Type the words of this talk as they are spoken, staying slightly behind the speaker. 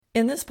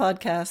In this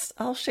podcast,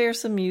 I'll share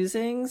some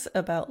musings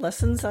about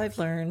lessons I've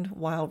learned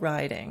while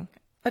riding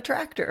a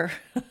tractor.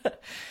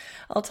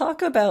 I'll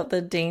talk about the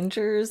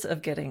dangers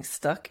of getting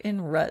stuck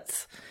in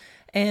ruts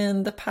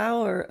and the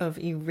power of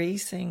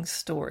erasing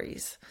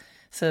stories.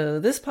 So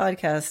this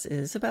podcast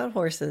is about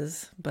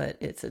horses, but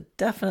it's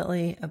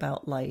definitely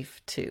about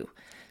life too.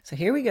 So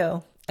here we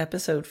go,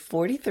 episode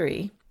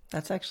 43.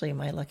 That's actually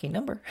my lucky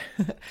number.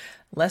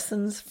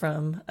 Lessons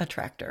from a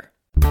tractor.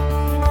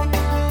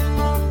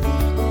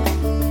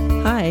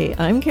 Hi,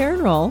 I'm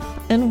Karen Rolfe,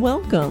 and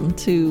welcome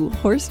to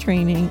Horse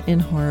Training in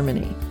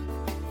Harmony.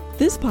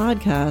 This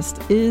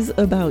podcast is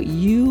about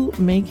you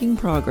making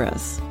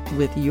progress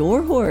with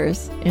your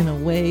horse in a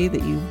way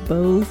that you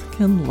both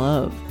can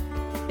love.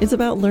 It's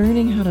about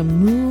learning how to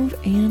move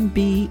and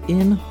be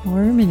in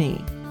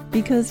harmony.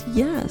 Because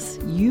yes,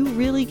 you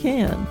really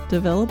can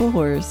develop a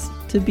horse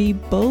to be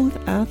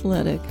both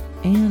athletic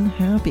and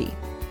happy.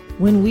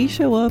 When we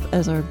show up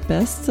as our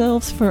best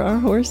selves for our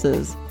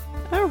horses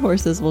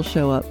will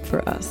show up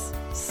for us.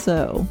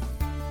 So,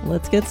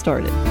 let's get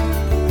started.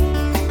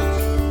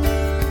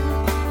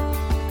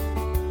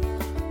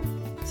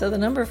 So the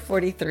number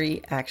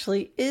 43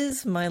 actually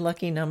is my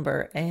lucky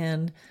number,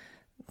 and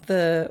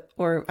I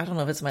don't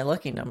know if it's my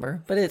lucky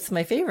number, but it's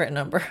my favorite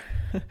number.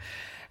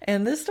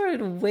 And this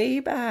started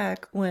way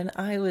back when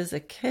I was a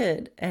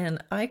kid,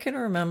 and I can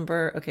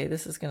remember, okay,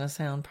 this is going to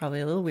sound probably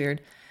a little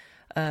weird.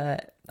 I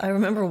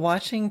remember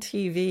watching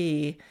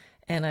TV,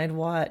 and I'd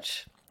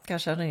watch,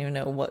 gosh, I don't even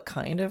know what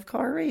kind of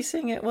car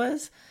racing it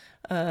was.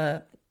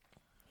 They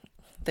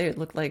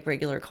looked like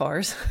regular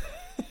cars.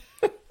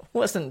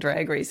 Wasn't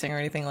drag racing or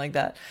anything like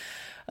that.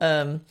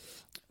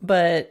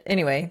 But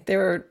anyway,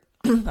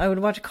 I would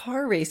watch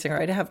car racing, or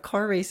I'd have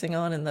car racing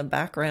on in the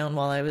background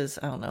while I was,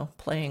 I don't know,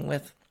 playing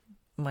with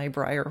my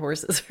Breyer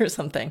horses or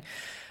something.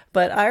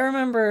 But I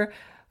remember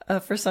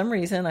for some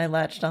reason I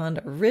latched on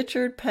to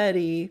Richard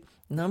Petty,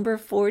 number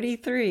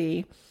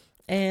 43.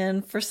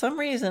 And for some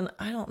reason,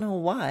 I don't know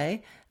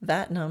why,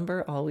 that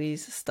number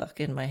always stuck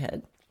in my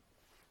head.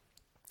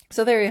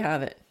 So there you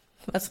have it.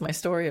 That's my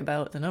story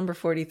about the number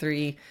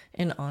 43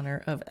 in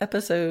honor of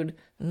episode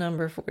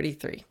number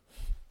 43.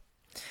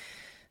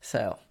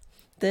 So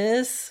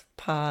this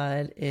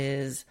pod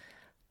is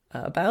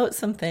about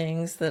some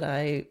things that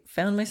I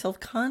found myself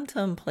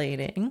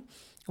contemplating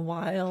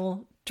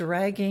while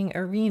dragging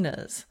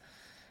arenas.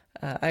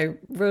 I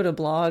wrote a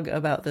blog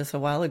about this a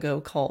while ago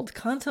called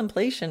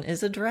Contemplation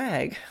is a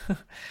Drag.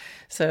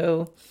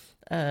 So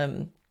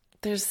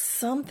there's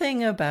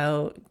something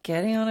about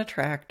getting on a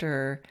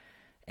tractor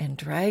and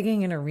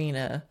dragging an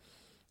arena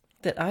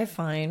that I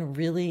find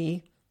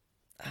really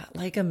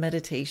like a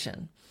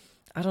meditation.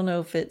 I don't know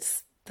if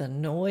it's the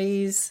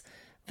noise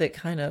that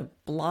kind of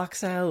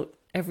blocks out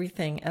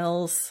everything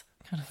else,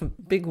 kind of a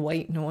big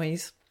white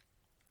noise,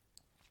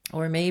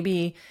 or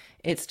maybe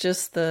it's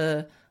just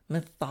the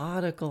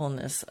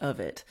methodicalness of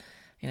it.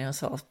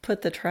 So I'll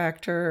put the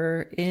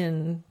tractor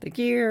in the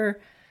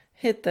gear,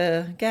 hit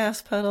the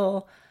gas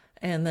pedal,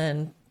 and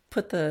then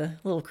put the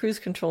little cruise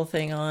control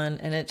thing on,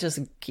 and it just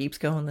keeps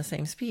going the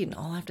same speed, and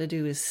all I have to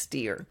do is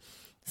steer.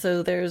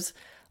 So there's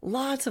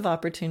lots of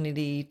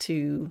opportunity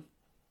to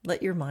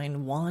let your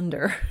mind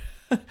wander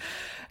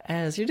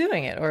as you're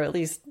doing it, or at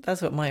least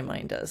that's what my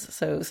mind does.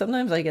 So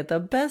sometimes I get the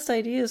best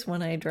ideas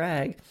when I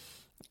drag,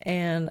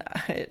 and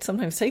it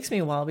sometimes takes me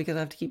a while because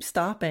I have to keep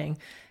stopping,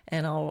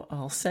 and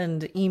I'll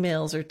send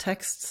emails or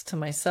texts to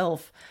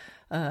myself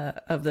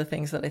of the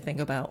things that I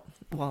think about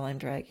while I'm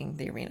dragging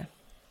the arena.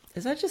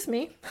 Is that just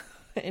me?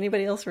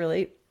 Anybody else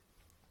relate?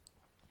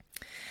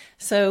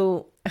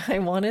 So I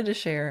wanted to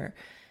share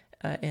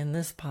in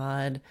this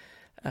pod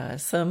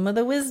some of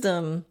the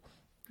wisdom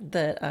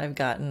that I've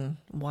gotten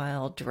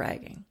while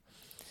dragging.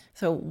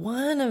 So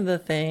one of the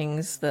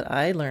things that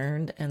I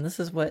learned, and this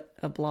is what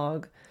a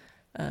blog,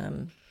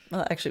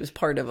 actually it was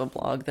part of a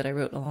blog that I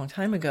wrote a long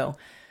time ago,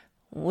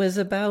 was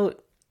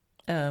about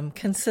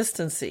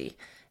consistency.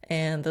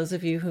 And those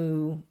of you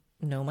who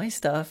know my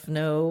stuff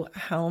know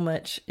how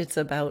much it's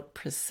about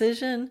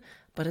precision,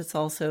 but it's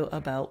also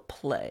about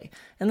play.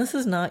 And this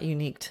is not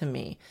unique to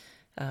me.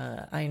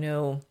 I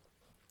know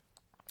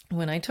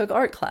when I took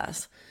art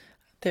class,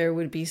 there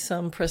would be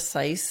some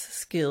precise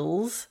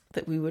skills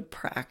that we would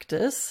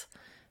practice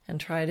and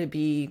try to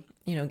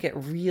get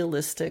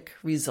realistic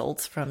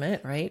results from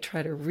it, right?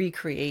 Try to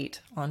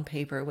recreate on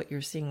paper what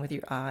you're seeing with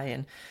your eye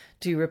and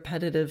do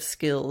repetitive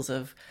skills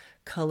of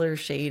color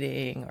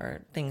shading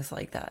or things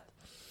like that.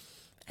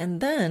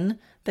 And then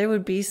there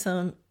would be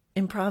some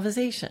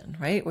improvisation,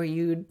 right? Where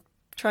you'd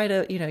try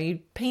to,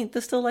 you'd paint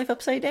the still life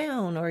upside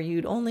down, or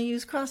you'd only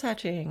use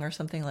cross-hatching or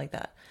something like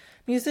that.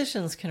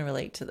 Musicians can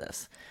relate to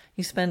this.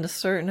 You spend a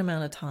certain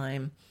amount of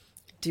time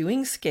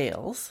doing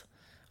scales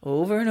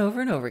over and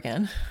over and over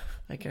again.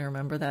 I can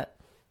remember that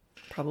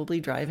probably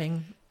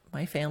driving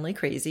my family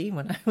crazy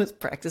when I was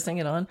practicing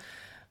it on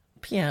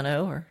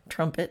piano or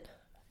trumpet.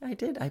 I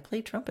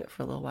played trumpet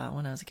for a little while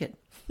when I was a kid.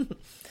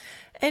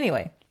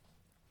 Anyway,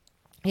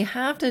 you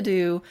have to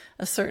do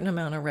a certain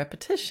amount of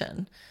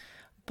repetition,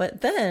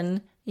 but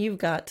then you've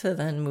got to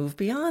then move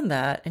beyond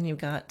that, and you've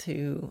got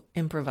to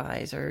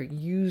improvise or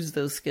use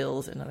those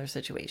skills in other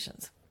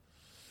situations.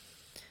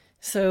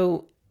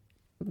 So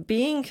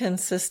being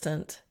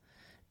consistent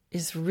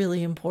is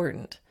really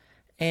important.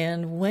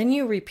 And when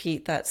you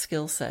repeat that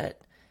skill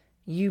set,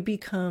 you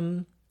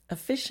become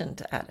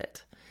efficient at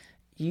it.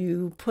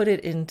 You put it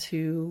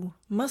into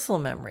muscle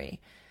memory.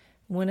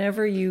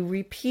 Whenever you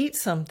repeat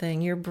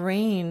something, your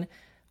brain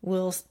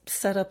will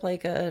set up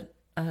like a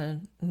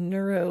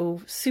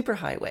neuro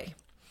superhighway,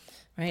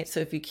 right? So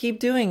if you keep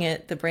doing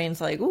it, the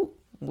brain's like, "Ooh,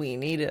 we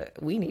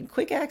need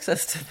quick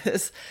access to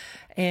this,"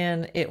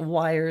 and it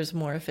wires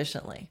more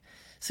efficiently.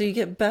 So you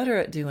get better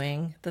at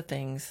doing the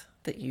things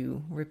that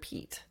you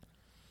repeat.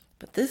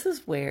 But this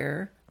is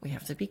where we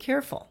have to be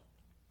careful,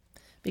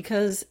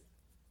 because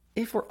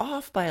if we're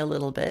off by a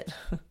little bit,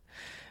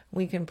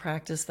 we can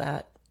practice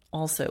that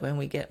also, and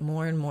we get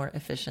more and more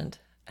efficient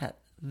at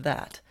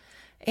that.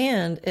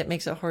 And it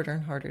makes it harder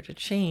and harder to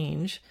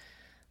change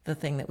the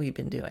thing that we've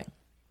been doing.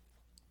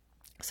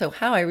 So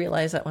how I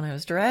realized that when I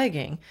was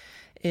dragging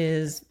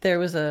is there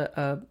was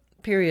a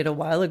period a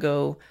while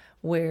ago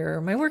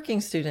where my working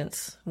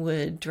students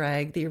would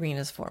drag the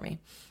arenas for me.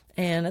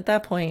 And at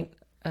that point,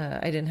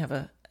 I didn't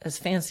have as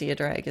fancy a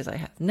drag as I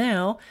have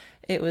now.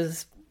 It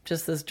was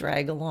just this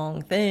drag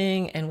along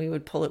thing, and we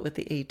would pull it with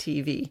the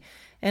ATV.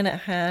 And it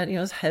had, it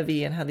was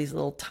heavy and had these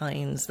little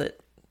tines that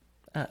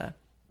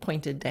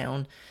pointed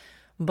down.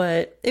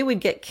 But it would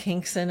get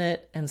kinks in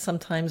it, and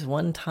sometimes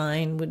one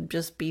tine would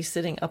just be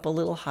sitting up a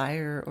little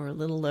higher or a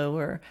little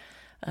lower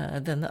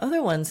than the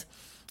other ones.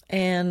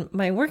 And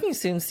my working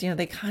students,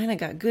 they kind of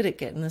got good at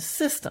getting the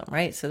system,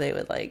 right? So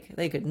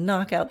they could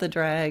knock out the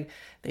drag,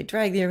 they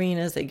drag the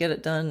arenas, they get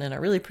it done in a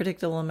really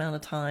predictable amount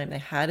of time. They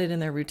had it in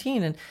their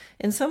routine. And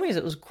in some ways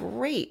it was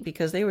great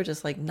because they were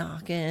just like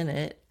knocking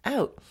it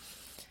out.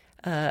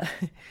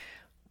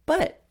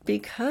 But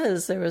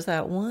because there was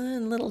that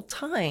one little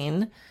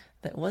tine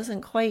that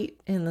wasn't quite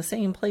in the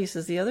same place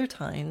as the other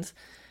tines,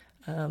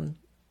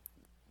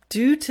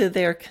 due to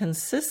their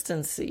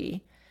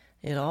consistency,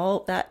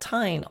 that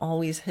tine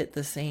always hit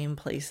the same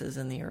places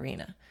in the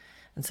arena.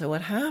 And so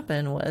what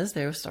happened was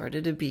there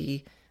started to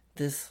be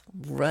this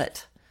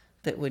rut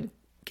that would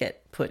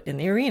get put in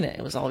the arena.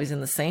 It was always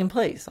in the same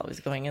place, always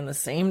going in the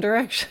same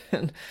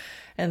direction.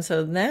 And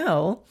so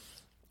now,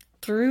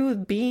 through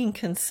being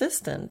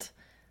consistent,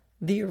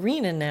 the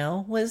arena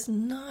now was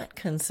not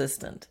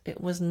consistent.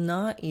 It was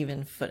not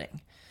even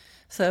footing.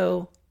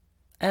 So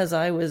as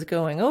I was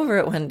going over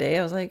it one day,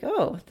 I was like,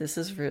 oh, this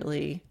is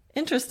really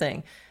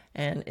interesting.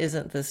 And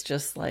isn't this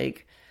just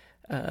like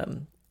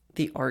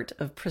the art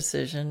of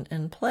precision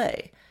and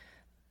play?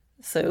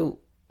 So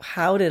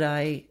how did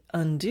I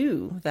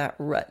undo that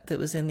rut that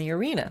was in the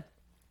arena?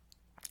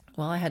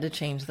 Well, I had to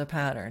change the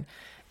pattern.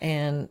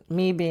 And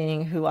me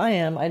being who I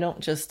am, I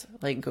don't just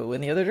like go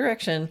in the other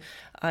direction.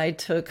 I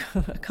took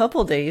a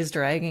couple days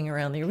dragging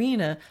around the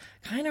arena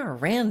kind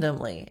of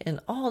randomly in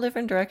all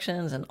different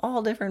directions and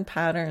all different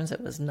patterns. It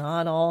was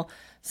not all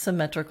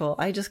symmetrical.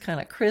 I just kind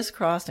of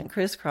crisscrossed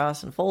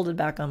and folded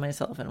back on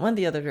myself and went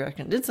the other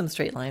direction, did some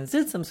straight lines,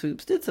 did some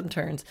swoops, did some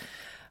turns.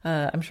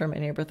 I'm sure my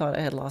neighbor thought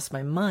I had lost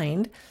my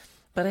mind,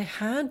 but I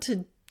had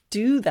to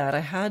do that. I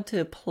had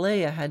to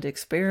play. I had to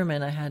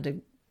experiment. I had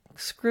to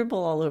scribble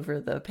all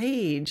over the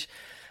page.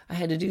 I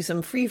had to do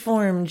some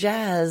freeform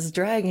jazz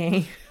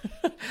dragging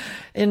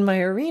in my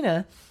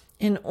arena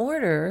in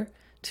order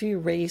to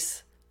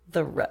erase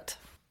the rut.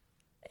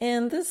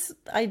 And this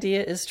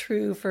idea is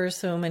true for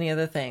so many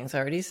other things. I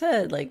already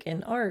said, like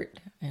in art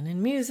and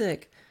in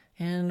music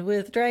and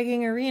with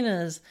dragging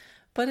arenas,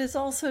 but it's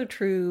also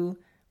true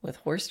with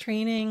horse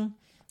training,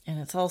 and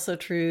it's also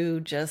true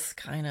just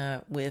kind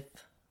of with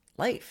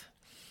life.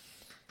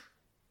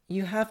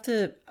 You have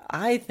to,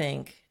 I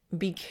think,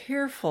 be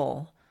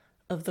careful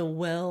of the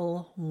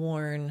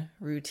well-worn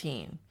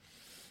routine.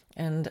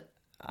 And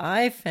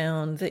I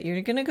found that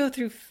you're going to go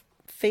through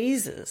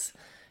phases.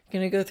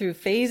 You're going to go through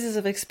phases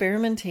of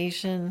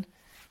experimentation,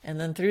 and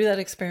then through that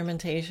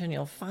experimentation,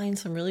 you'll find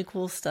some really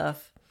cool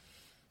stuff,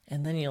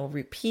 and then you'll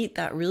repeat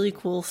that really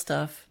cool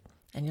stuff,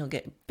 and you'll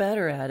get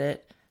better at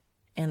it.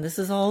 And this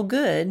is all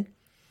good,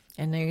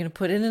 and then you're going to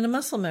put it into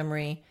muscle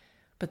memory.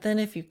 But then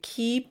if you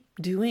keep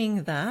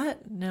doing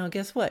that, now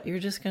guess what? You're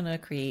just going to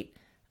create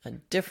a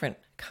different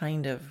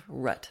kind of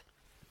rut.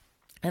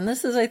 And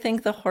this is, I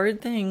think, the hard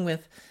thing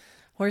with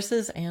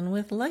horses and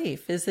with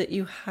life is that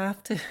you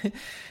have to,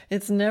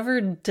 it's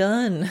never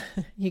done.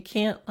 You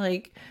can't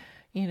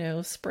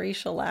spray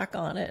shellac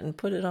on it and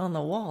put it on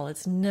the wall.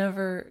 It's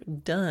never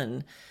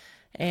done.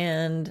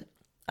 And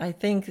I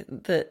think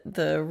that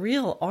the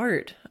real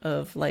art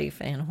of life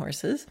and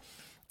horses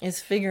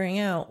is figuring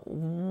out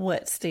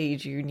what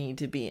stage you need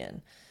to be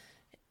in.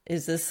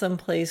 Is this some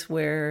place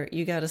where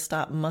you got to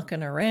stop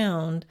mucking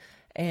around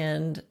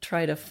and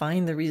try to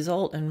find the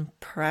result and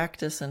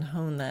practice and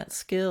hone that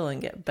skill and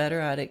get better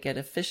at it, get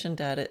efficient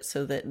at it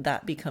so that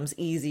that becomes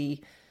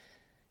easy,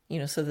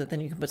 so that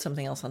then you can put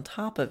something else on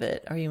top of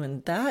it? Are you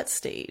in that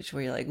stage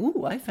where you're like,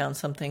 ooh, I found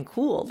something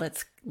cool.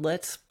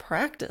 Let's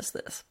practice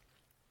this.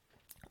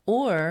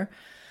 Or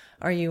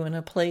are you in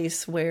a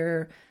place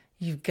where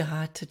you've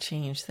got to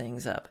change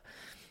things up?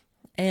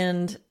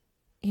 And,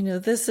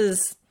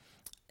 there's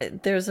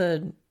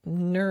a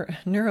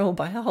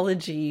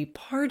neurobiology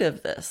part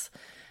of this,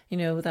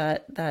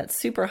 that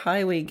super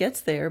highway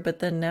gets there, but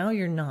then now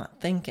you're not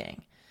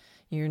thinking.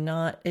 You're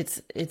not,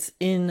 it's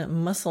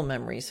in muscle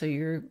memory. So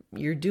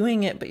you're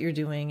doing it, but you're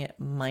doing it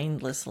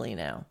mindlessly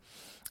now.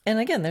 And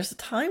again, there's a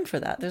time for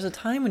that. There's a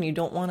time when you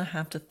don't want to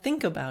have to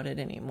think about it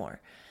anymore.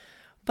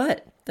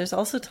 But there's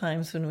also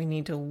times when we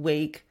need to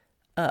wake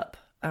up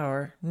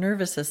our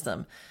nervous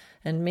system.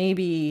 And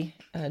maybe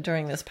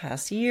during this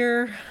past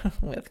year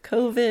with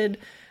COVID,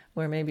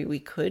 where maybe we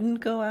couldn't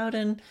go out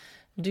and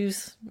do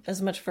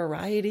as much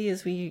variety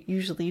as we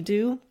usually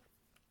do,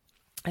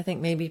 I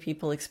think maybe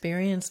people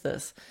experience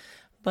this.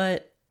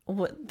 But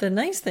what the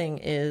nice thing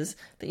is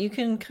that you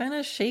can kind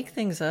of shake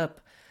things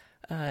up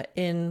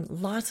in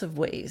lots of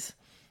ways.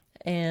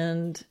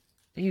 And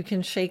you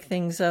can shake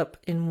things up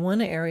in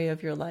one area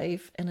of your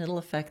life and it'll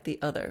affect the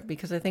other.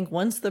 Because I think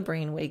once the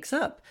brain wakes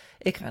up,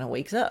 it kind of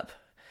wakes up.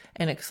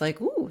 And it's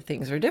like, ooh,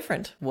 things are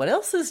different. What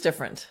else is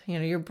different?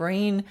 Your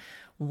brain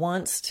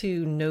wants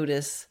to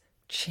notice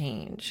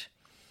change.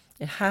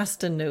 It has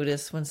to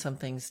notice when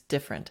something's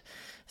different.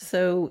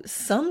 So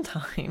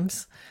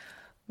sometimes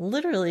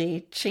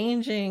literally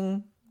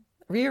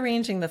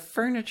rearranging the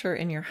furniture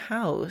in your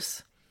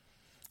house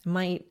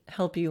might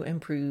help you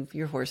improve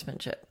your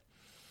horsemanship.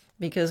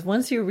 Because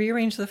once you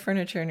rearrange the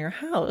furniture in your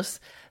house,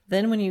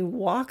 then when you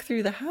walk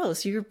through the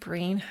house, your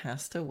brain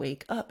has to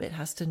wake up. It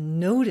has to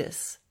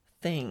notice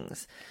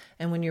things.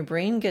 And when your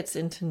brain gets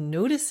into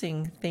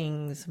noticing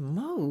things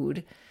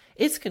mode,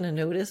 it's going to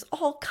notice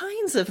all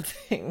kinds of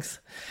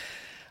things.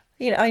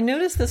 I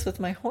noticed this with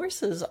my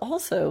horses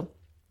also.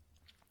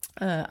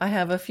 I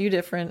have a few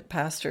different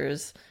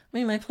pastures. I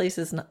mean, my place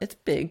it's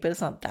big, but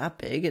it's not that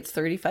big. It's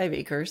 35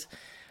 acres.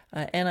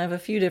 And I have a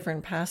few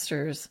different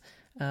pastures.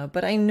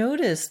 But I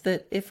noticed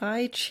that if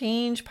I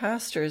change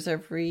pastures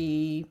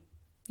every,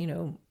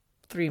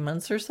 3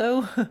 months or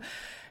so,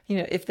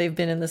 if they've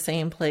been in the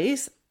same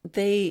place,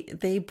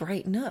 they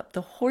brighten up.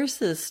 The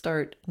horses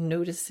start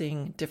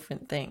noticing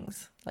different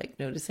things, like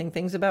noticing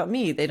things about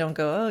me. They don't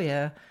go, oh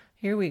yeah,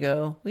 here we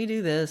go. We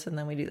do this and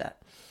then we do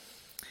that.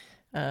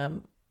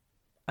 And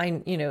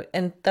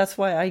that's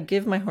why I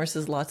give my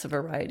horses lots of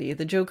variety.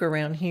 The joke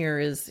around here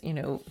is,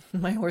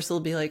 my horse will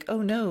be like,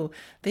 oh no,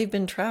 they've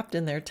been trapped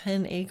in their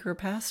 10-acre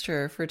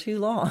pasture for too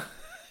long.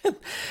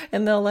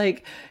 And they'll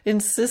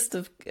insist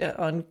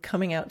on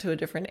coming out to a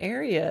different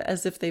area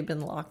as if they've been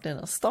locked in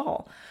a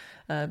stall,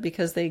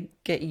 because they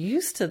get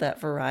used to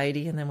that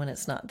variety. And then when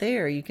it's not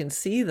there, you can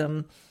see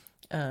them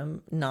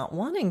not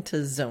wanting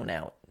to zone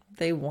out.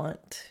 They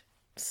want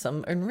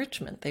some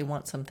enrichment. They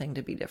want something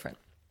to be different.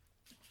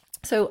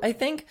 So I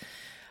think,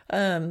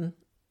 it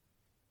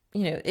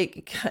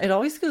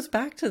always goes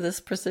back to this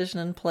precision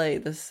and play,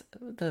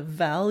 the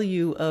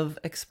value of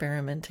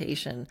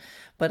experimentation.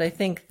 But I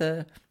think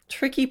the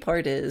tricky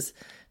part is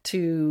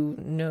to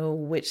know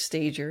which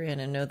stage you're in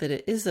and know that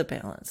it is a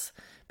balance.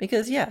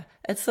 Because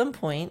at some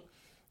point,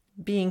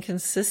 being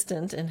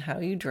consistent in how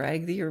you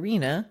drag the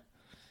arena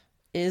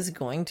is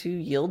going to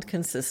yield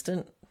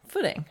consistent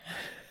footing.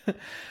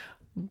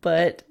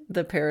 But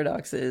the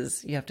paradox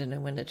is you have to know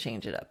when to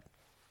change it up.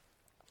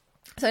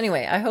 So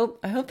anyway, I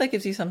hope that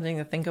gives you something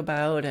to think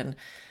about and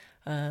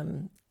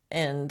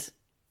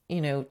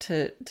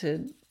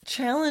to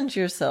challenge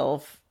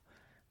yourself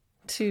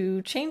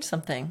to change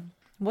something.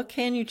 What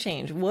can you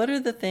change? What are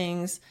the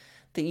things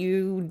that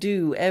you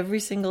do every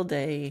single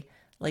day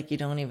like you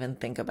don't even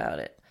think about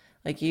it?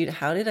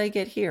 How did I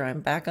get here?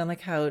 I'm back on the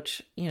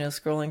couch,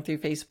 scrolling through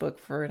Facebook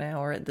for an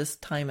hour at this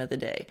time of the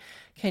day.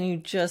 Can you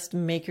just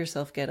make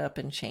yourself get up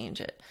and change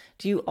it?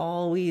 Do you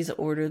always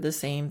order the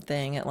same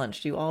thing at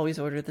lunch? Do you always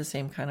order the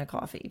same kind of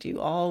coffee? Do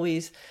you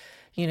always,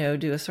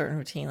 do a certain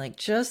routine?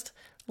 Just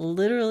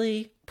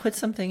literally put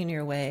something in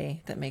your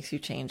way that makes you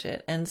change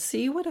it and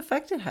see what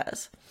effect it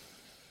has.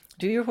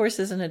 Do your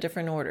horses in a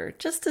different order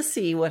just to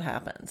see what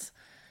happens.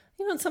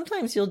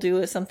 Sometimes you'll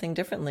do something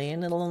differently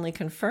and it'll only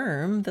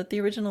confirm that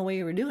the original way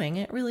you were doing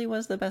it really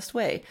was the best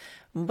way.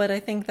 But I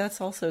think that's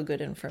also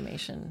good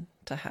information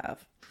to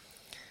have.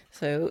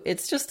 So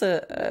it's just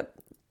a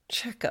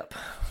checkup.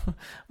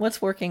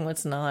 What's working,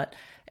 what's not.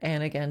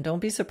 And again, don't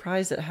be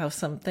surprised at how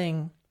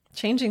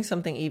changing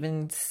something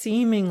even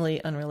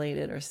seemingly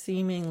unrelated or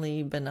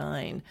seemingly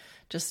benign,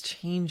 just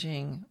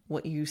changing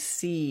what you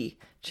see,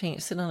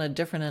 sit on a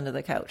different end of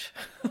the couch.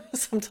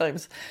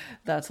 Sometimes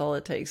that's all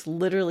it takes.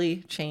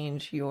 Literally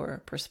change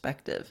your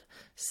perspective,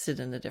 sit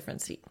in a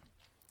different seat.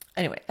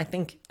 Anyway, I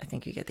think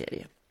you get the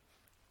idea.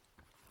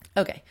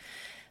 Okay.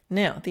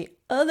 Now, the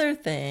other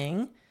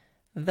thing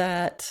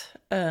that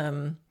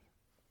I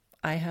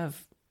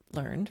have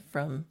learned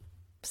from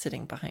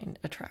sitting behind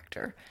a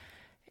tractor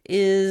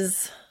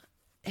is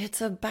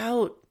it's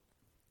about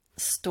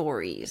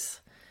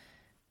stories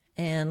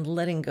and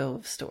letting go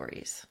of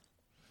stories.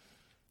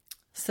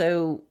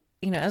 So,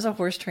 as a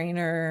horse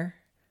trainer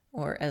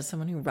or as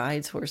someone who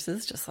rides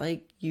horses, just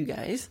like you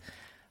guys,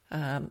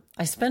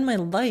 I spend my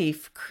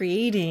life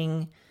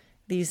creating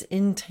these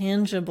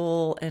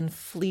intangible and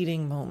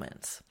fleeting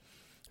moments,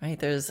 right?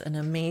 There's an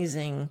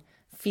amazing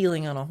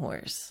feeling on a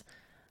horse,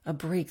 a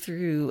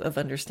breakthrough of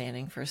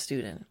understanding for a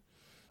student.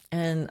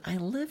 And I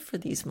live for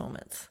these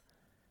moments,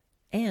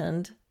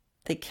 and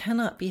they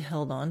cannot be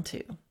held on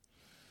to,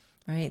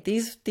 right?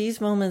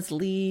 These moments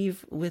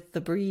leave with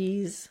the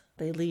breeze.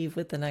 They leave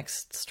with the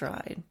next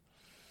stride.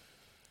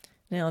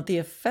 Now, the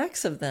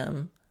effects of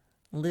them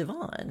live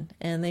on,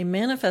 and they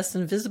manifest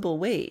in visible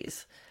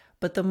ways,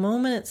 but the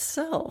moment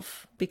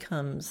itself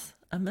becomes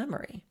a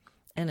memory,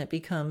 and it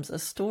becomes a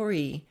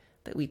story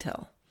that we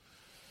tell.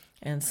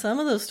 And some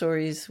of those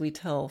stories we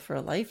tell for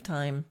a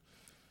lifetime,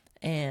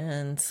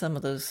 and some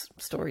of those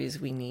stories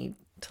we need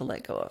to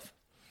let go of.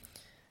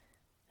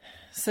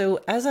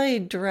 So as I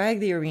drag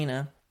the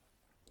arena,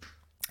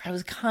 I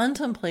was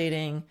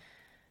contemplating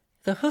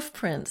the hoof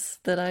prints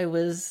that I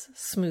was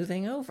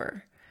smoothing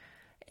over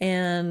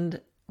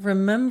and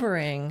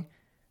remembering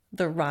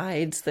the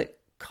rides that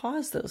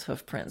caused those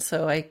hoof prints.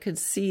 So I could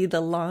see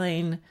the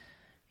line,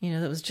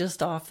 that was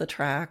just off the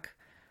track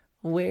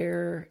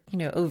where,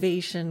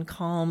 Ovation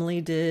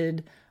calmly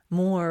did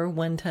more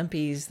one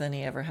tempies than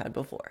he ever had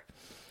before.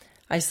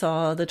 I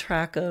saw the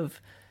track of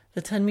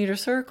the 10-meter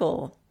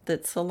circle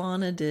that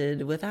Solana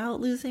did without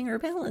losing her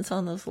balance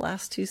on those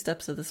last 2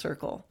 steps of the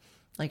circle,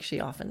 like she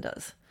often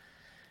does.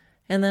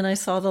 And then I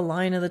saw the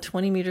line of the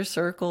 20-meter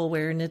circle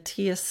where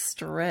Natia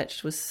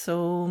stretched with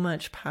so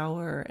much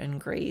power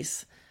and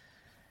grace.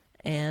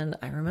 And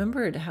I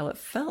remembered how it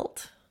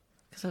felt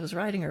because I was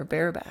riding her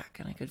bareback,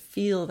 and I could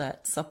feel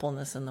that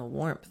suppleness and the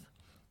warmth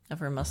of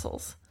her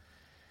muscles.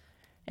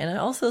 And I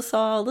also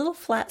saw a little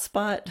flat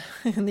spot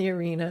in the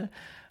arena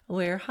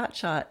where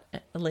Hotshot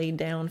laid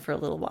down for a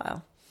little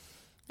while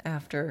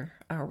after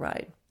our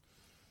ride.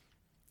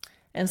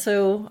 And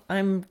so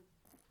I'm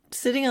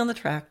sitting on the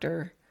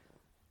tractor,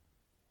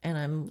 and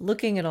I'm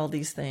looking at all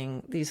these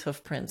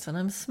hoof prints, and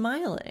I'm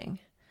smiling,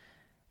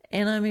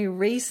 and I'm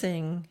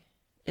erasing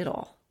it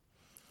all.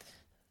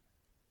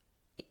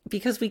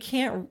 Because we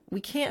can't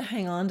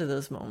hang on to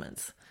those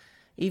moments.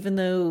 Even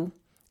though,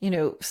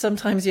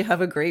 sometimes you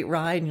have a great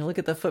ride and you look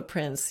at the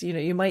footprints,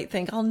 you might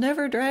think, I'll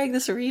never drag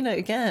this arena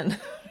again,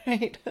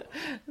 right?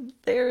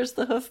 There's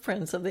the hoof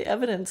prints of the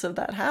evidence of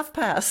that half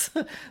pass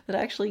that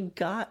actually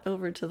got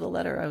over to the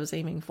letter I was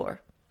aiming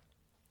for.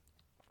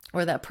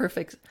 Or that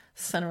perfect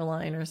center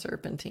line or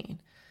serpentine.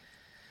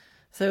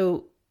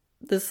 So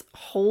this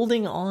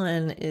holding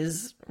on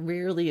is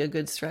rarely a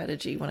good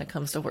strategy when it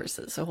comes to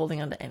horses. So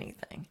holding on to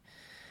anything.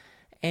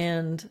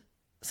 And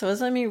so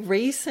as I'm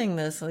erasing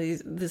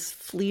this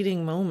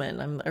fleeting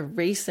moment, I'm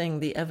erasing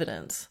the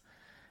evidence.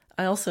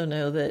 I also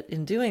know that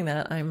in doing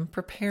that, I'm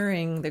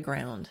preparing the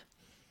ground,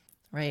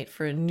 right,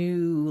 for a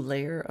new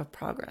layer of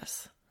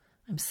progress.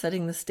 I'm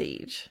setting the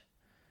stage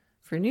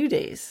for new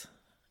days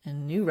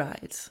and new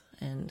rides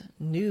and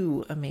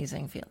new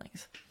amazing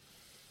feelings.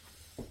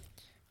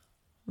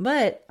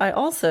 But I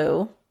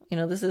also,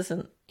 this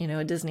isn't,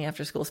 a Disney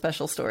after school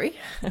special story.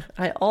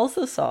 I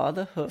also saw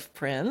the hoof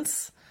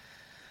prints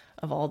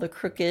of all the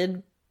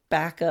crooked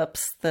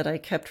backups that I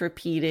kept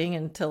repeating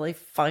until I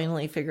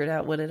finally figured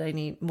out what I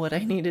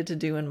needed to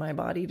do in my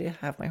body to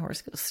have my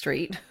horse go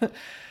straight.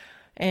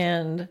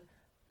 And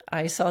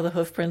I saw the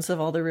hoof prints of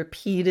all the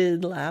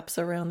repeated laps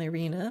around the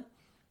arena,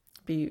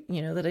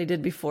 that I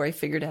did before I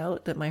figured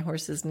out that my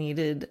horses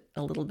needed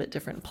a little bit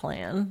different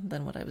plan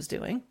than what I was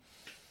doing.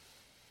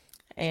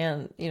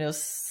 And,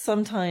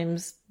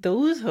 sometimes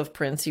those hoof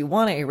prints, you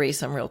want to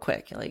erase them real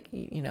quick. Like,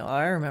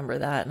 I remember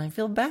that and I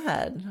feel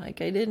bad.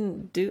 Like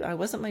I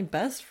wasn't my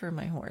best for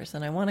my horse,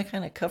 and I want to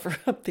kind of cover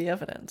up the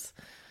evidence.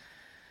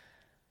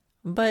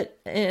 But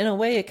in a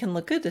way, it can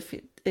look good.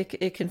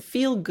 It can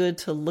feel good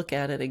to look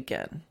at it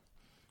again.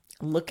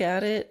 Look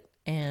at it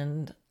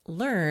and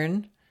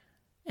learn,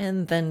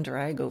 and then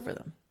drag over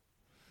them.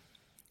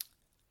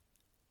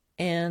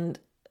 And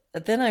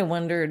then I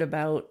wondered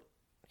about,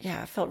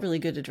 it felt really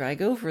good to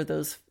drag over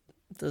those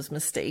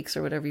mistakes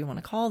or whatever you want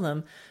to call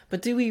them,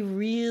 but do we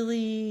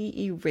really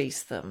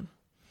erase them?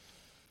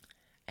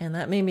 And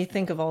that made me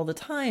think of all the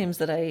times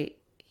that I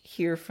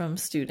hear from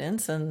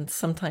students, and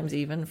sometimes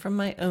even from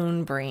my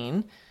own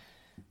brain.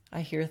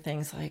 I hear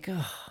things like,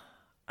 oh,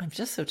 I'm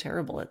just so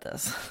terrible at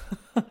this.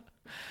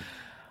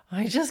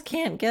 I just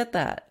can't get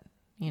that.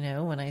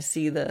 When I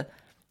see the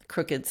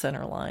crooked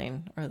center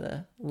line or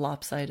the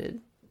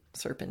lopsided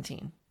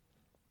serpentine.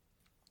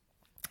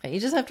 You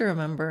just have to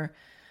remember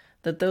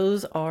that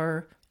those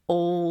are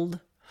old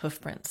hoof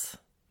prints,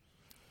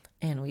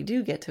 and we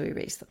do get to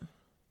erase them.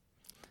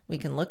 We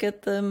can look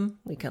at them,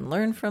 we can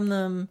learn from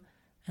them,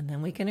 and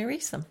then we can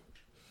erase them.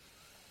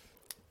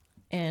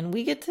 And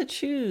we get to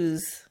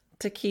choose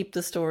to keep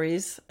the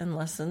stories and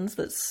lessons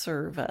that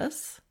serve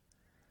us,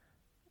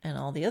 and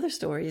all the other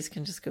stories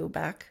can just go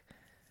back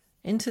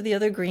into the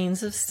other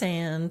grains of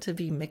sand to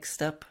be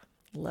mixed up,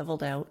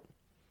 leveled out,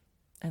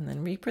 and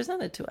then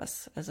represented to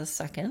us as a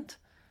second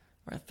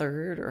or a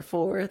third or a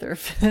fourth or a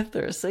fifth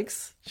or a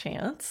sixth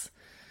chance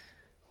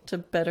to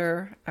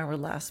better our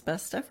last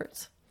best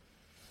efforts.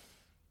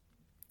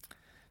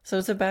 So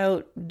it's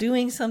about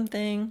doing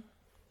something,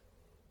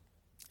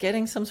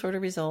 getting some sort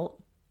of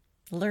result,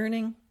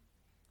 learning,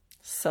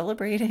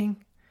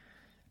 celebrating,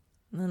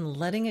 and then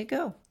letting it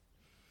go.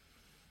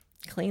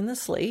 Clean the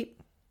slate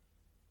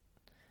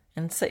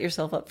and set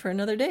yourself up for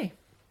another day,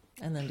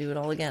 and then do it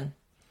all again.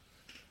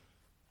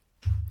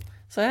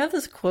 So I have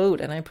this quote,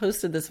 and I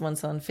posted this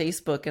once on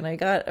Facebook, and I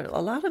got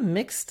a lot of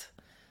mixed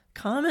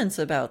comments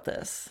about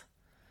this.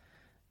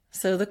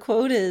 So the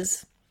quote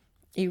is,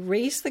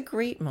 erase the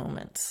great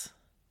moments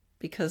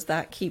because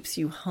that keeps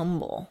you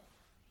humble,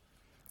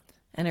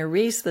 and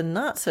erase the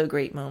not so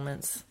great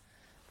moments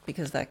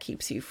because that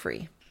keeps you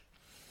free.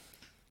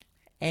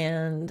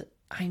 And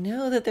I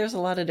know that there's a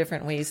lot of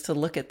different ways to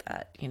look at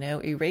that.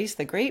 Erase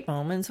the great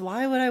moments.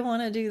 Why would I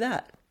want to do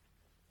that?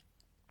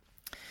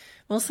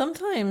 Well,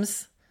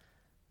 sometimes,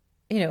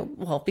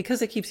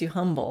 because it keeps you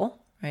humble,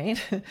 right?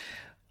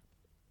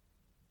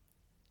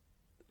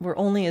 We're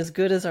only as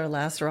good as our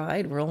last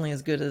ride. We're only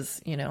as good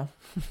as,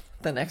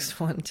 the next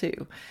one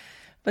too.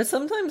 But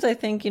sometimes I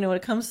think, when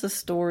it comes to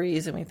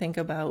stories and we think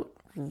about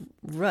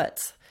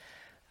ruts,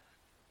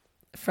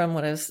 from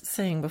what I was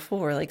saying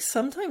before, like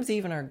sometimes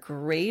even our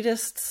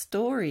greatest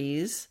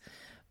stories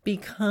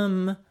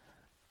become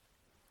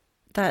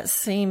that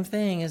same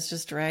thing as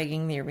just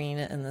dragging the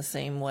arena in the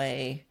same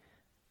way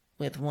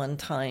with one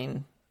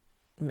tine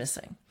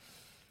missing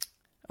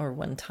or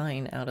one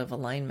tine out of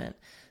alignment.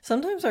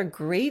 Sometimes our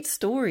great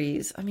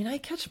stories, I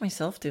catch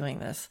myself doing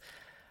this.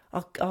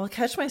 I'll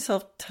catch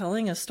myself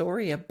telling a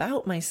story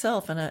about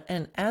myself,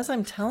 and as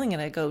I'm telling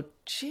it, I go,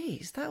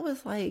 geez, that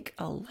was like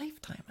a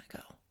lifetime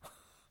ago.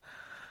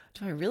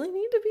 Do I really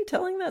need to be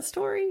telling that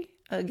story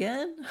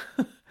again?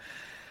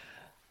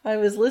 I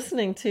was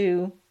listening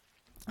to,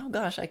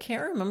 I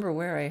can't remember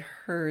where I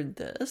heard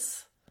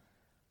this.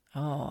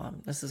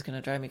 This is going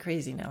to drive me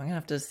crazy now. I'm going to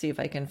have to see if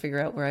I can figure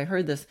out where I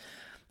heard this.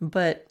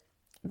 But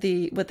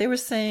what they were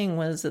saying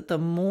was that the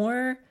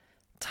more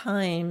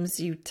times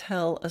you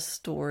tell a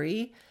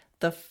story,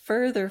 the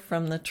further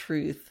from the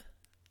truth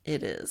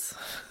it is.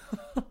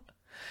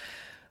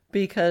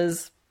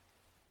 Because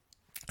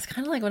it's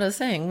kind of like what I was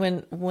saying.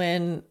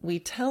 When we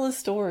tell a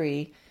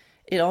story,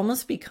 it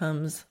almost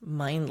becomes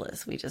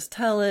mindless. We just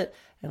tell it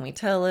and we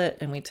tell it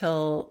and we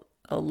tell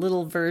a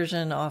little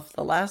version off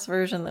the last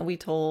version that we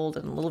told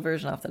and a little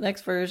version off the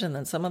next version.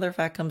 Then some other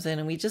fact comes in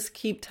and we just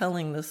keep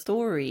telling the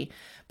story,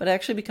 but it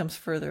actually becomes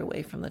further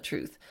away from the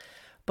truth.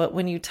 But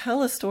when you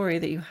tell a story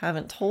that you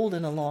haven't told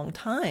in a long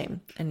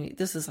time, and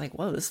this is like,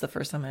 whoa, this is the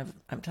first time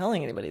I'm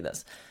telling anybody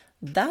this,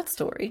 that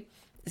story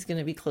is going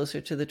to be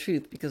closer to the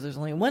truth because there's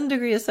only 1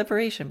 degree of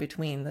separation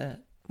between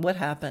what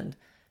happened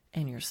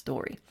and your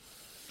story.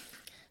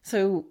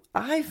 So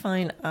I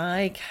find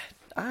I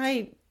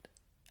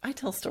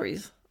tell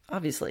stories,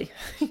 obviously.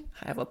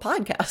 I have a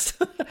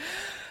podcast.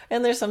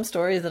 And there's some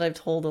stories that I've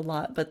told a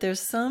lot, but there's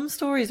some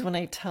stories when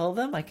I tell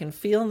them, I can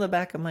feel in the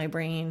back of my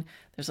brain,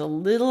 there's a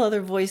little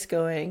other voice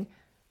going,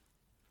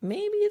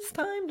 maybe it's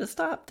time to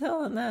stop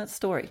telling that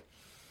story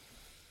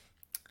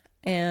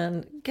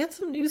and get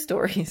some new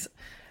stories.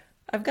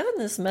 I've gotten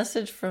this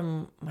message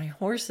from my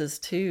horses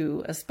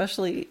too,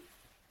 especially,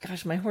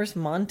 my horse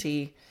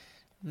Monty,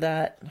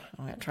 that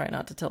I'm going to try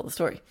not to tell the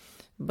story,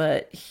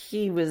 but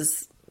he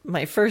was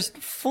my first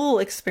full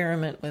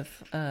experiment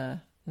with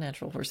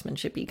natural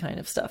horsemanship-y kind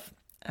of stuff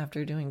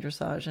after doing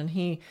dressage, and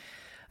he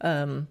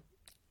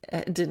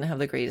didn't have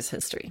the greatest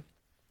history.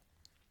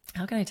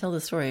 How can I tell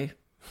the story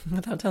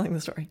without telling the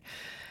story?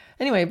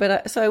 Anyway,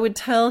 so I would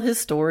tell his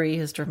story,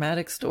 his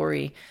dramatic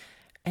story.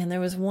 And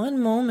there was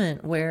one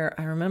moment where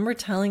I remember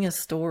telling a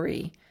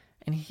story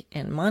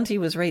and Monty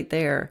was right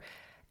there.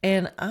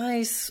 And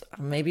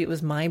maybe it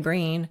was my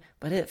brain,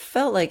 but it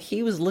felt like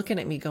he was looking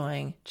at me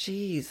going,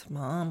 geez,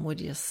 Mom,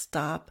 would you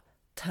stop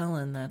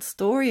telling that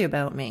story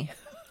about me?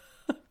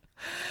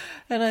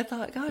 And I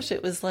thought, gosh,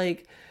 it was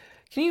like,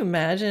 can you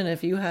imagine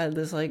if you had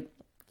this like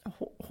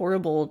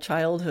horrible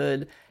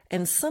childhood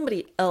and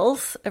somebody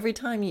else, every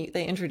time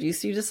they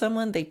introduced you to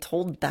someone, they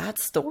told that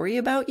story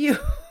about you?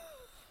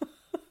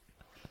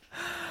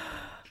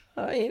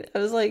 I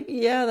was like,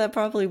 yeah, that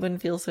probably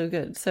wouldn't feel so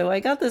good. So I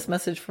got this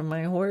message from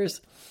my horse,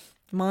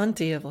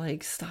 Monty, of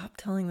like, stop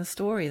telling the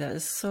story. That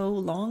is so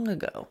long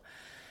ago.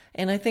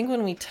 And I think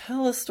when we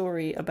tell a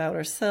story about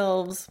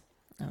ourselves,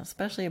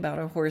 especially about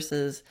our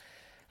horses,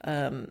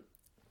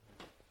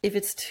 if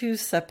it's too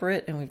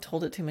separate and we've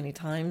told it too many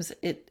times,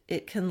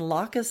 it can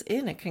lock us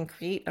in. It can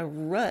create a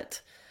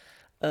rut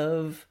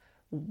of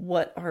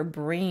what our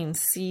brain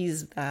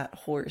sees that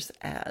horse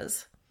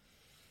as.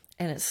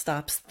 And it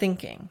stops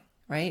thinking,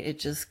 right? It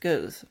just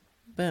goes,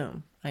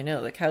 boom. I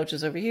know the couch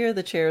is over here,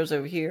 the chair is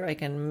over here. I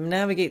can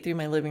navigate through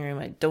my living room.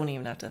 I don't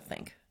even have to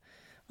think.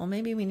 Well,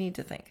 maybe we need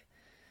to think.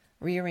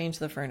 Rearrange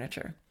the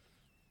furniture.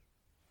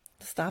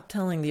 Stop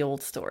telling the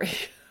old story.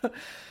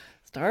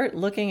 Start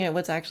looking at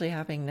what's actually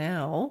happening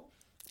now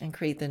and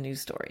create the new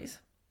stories.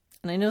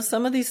 And I know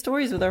some of these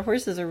stories with our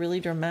horses are really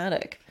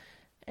dramatic.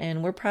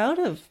 And we're proud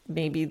of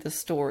maybe the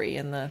story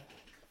and the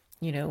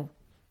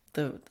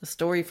the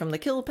story from the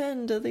kill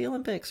pen to the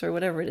Olympics or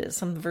whatever it is,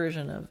 some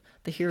version of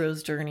the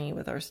hero's journey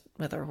with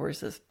our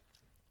horses.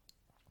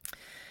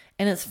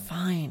 And it's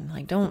fine.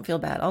 Like, don't feel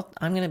bad.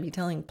 I'm going to be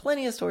telling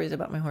plenty of stories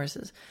about my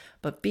horses,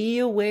 but be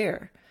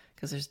aware,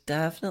 because there's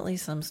definitely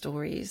some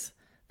stories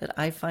that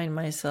I find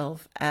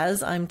myself,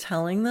 as I'm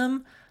telling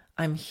them,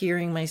 I'm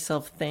hearing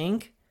myself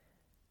think,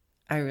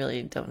 I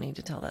really don't need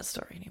to tell that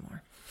story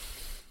anymore.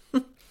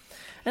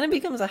 And it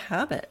becomes a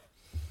habit.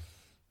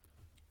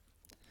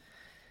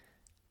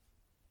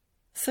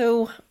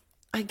 So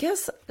I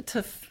guess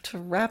to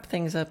wrap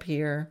things up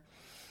here,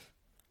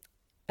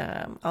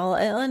 I'll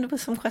end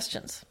with some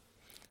questions.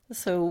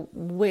 So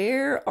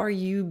where are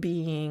you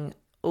being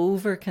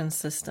over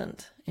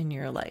consistent in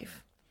your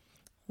life?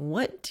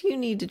 What do you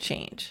need to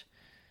change?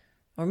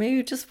 Or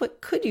maybe just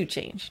what could you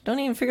change? Don't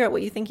even figure out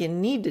what you think you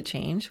need to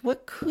change.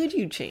 What could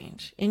you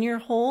change in your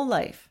whole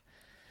life?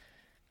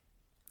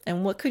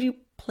 And what could you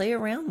play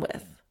around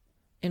with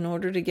in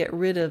order to get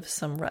rid of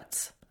some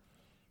ruts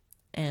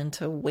and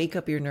to wake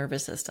up your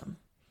nervous system?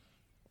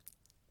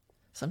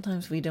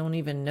 Sometimes we don't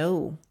even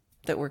know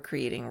that we're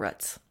creating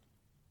ruts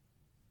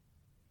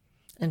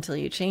until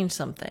you change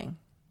something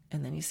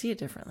and then you see it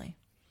differently.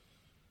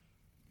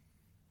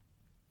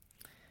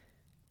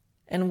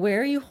 And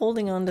where are you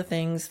holding on to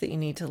things that you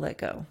need to let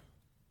go?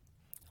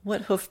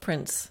 What hoof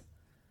prints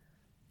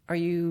are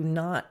you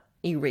not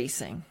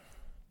erasing?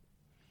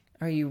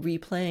 Are you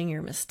replaying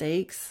your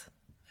mistakes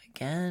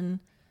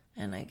again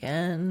and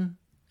again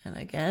and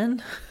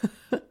again?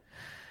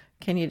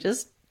 Can you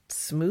just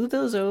smooth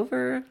those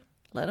over,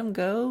 let them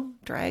go,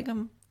 drag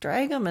them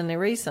and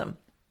erase them?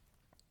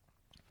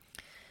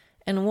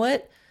 And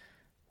what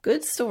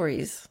good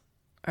stories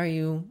are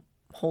you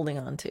holding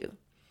on to?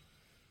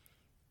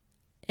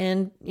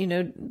 And,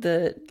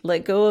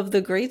 let go of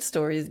the great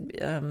stories,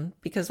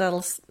 because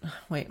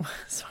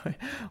sorry.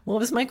 What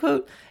was my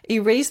quote?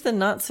 Erase the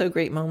not so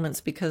great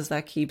moments because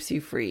that keeps you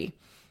free.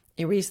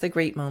 Erase the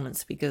great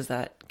moments because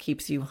that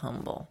keeps you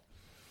humble.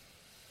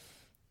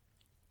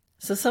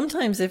 So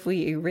sometimes if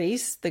we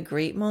erase the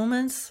great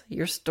moments,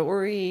 your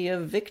story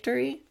of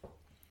victory,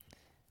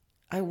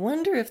 I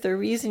wonder if the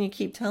reason you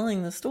keep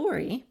telling the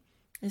story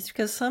is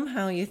because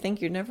somehow you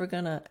think you're never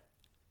gonna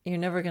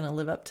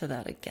live up to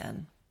that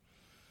again.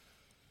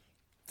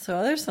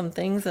 So there's some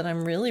things that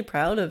I'm really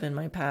proud of in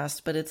my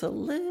past, but it's a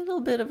little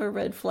bit of a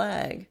red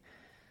flag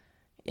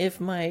if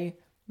my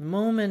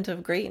moment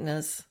of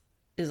greatness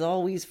is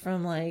always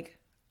from like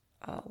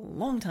a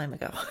long time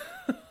ago.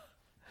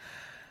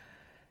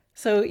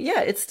 So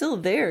yeah, it's still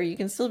there. You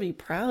can still be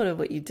proud of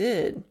what you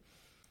did,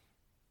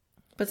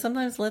 but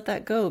sometimes let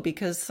that go,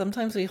 because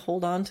sometimes we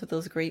hold on to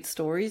those great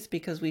stories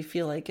because we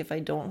feel like if I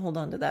don't hold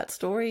on to that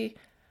story,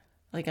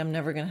 like I'm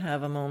never going to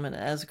have a moment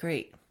as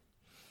great.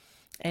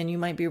 And you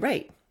might be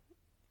right.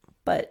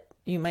 But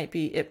you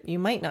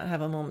might not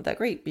have a moment that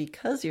great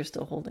because you're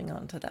still holding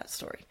on to that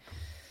story.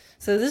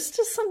 So this is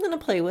just something to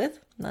play with.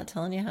 I'm not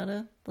telling you how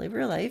to live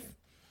your life.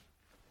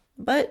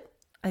 But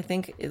I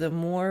think the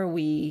more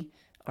we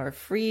are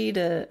free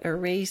to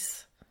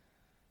erase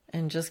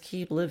and just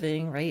keep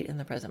living right in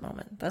the present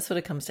moment, that's what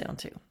it comes down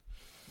to.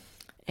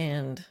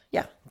 And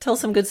yeah, tell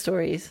some good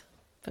stories,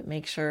 but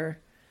make sure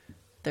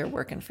they're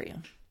working for you.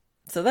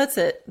 So that's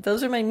it.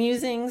 Those are my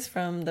musings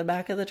from the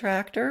back of the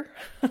tractor.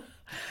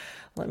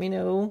 Let me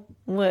know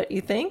what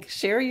you think.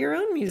 Share your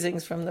own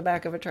musings from the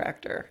back of a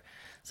tractor.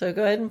 So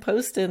go ahead and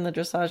post in the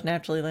Dressage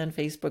Naturally Land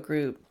Facebook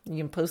group. You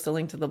can post a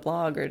link to the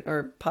blog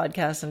or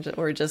podcast,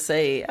 or just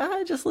say,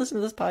 I just listened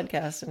to this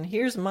podcast and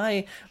here's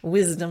my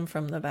wisdom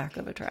from the back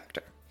of a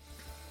tractor.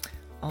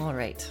 All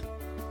right.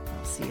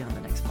 I'll see you on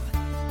the next pod.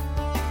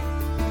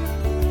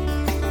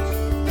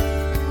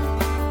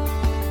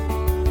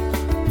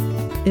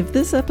 If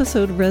this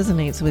episode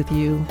resonates with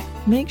you,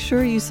 make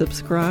sure you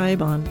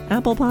subscribe on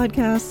Apple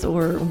Podcasts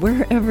or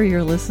wherever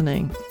you're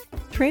listening.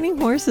 Training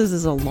horses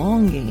is a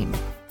long game.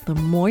 The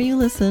more you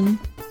listen,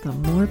 the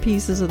more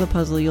pieces of the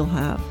puzzle you'll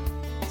have.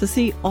 To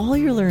see all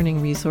your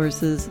learning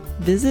resources,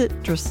 visit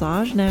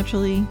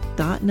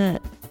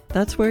dressagenaturally.net.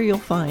 That's where you'll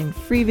find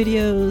free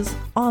videos,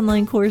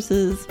 online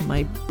courses,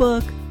 my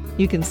book.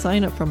 You can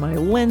sign up for my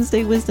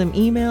Wednesday Wisdom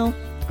email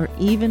or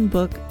even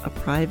book a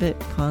private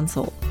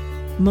consult.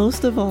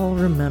 Most of all,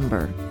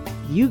 remember,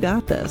 you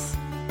got this.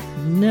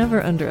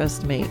 Never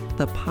underestimate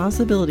the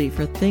possibility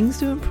for things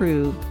to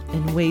improve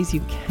in ways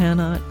you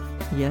cannot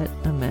yet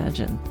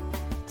imagine.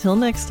 Till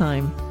next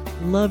time,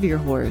 love your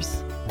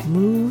horse,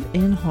 move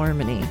in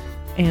harmony,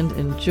 and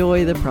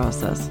enjoy the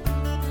process.